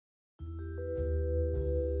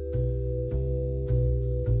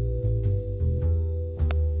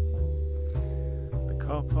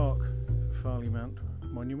car park for Farley Mount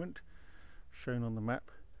Monument, shown on the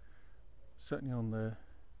map, certainly on the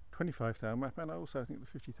 25,000 map, and also I think the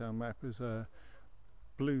 50,000 map is a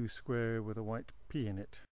blue square with a white P in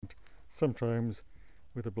it, sometimes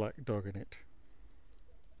with a black dog in it.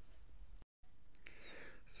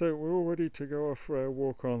 So we're all ready to go off for our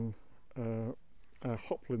walk on our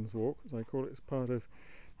Hoplands walk, as I call it. It's part of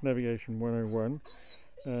Navigation 101.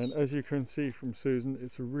 And as you can see from Susan,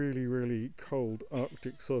 it's a really cold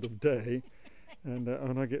Arctic sort of day, and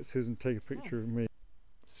I get Susan to take a picture of me.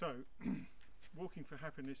 So, Walking for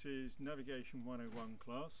Happiness is Navigation 101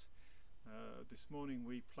 class. This morning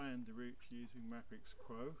we planned the route using Mapix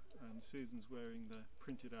Quo, and Susan's wearing the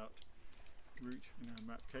printed out route in our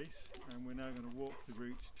map case, and we're now going to walk the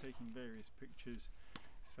route taking various pictures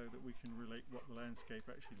so that we can relate what the landscape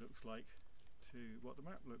actually looks like to what the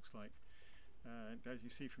map looks like. And as you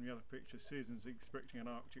see from the other picture, Susan's expecting an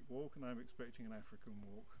Arctic walk and I'm expecting an African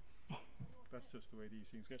walk. That's just the way these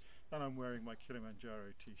things go. And I'm wearing my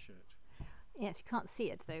Kilimanjaro t-shirt. Yes, you can't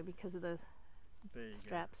see it though because of those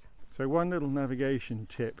straps. So one little navigation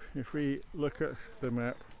tip: if we look at the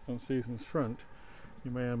map on Susan's front,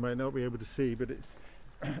 you may or may not be able to see, but it's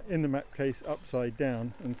in the map case upside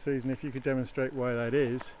down. And Susan, if you could demonstrate why that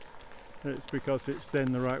is, it's because it's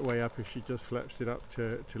then the right way up if she just flaps it up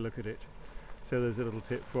to look at it. So there's a little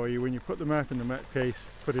tip for you: when you put the map in the map case,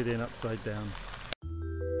 put it in upside down.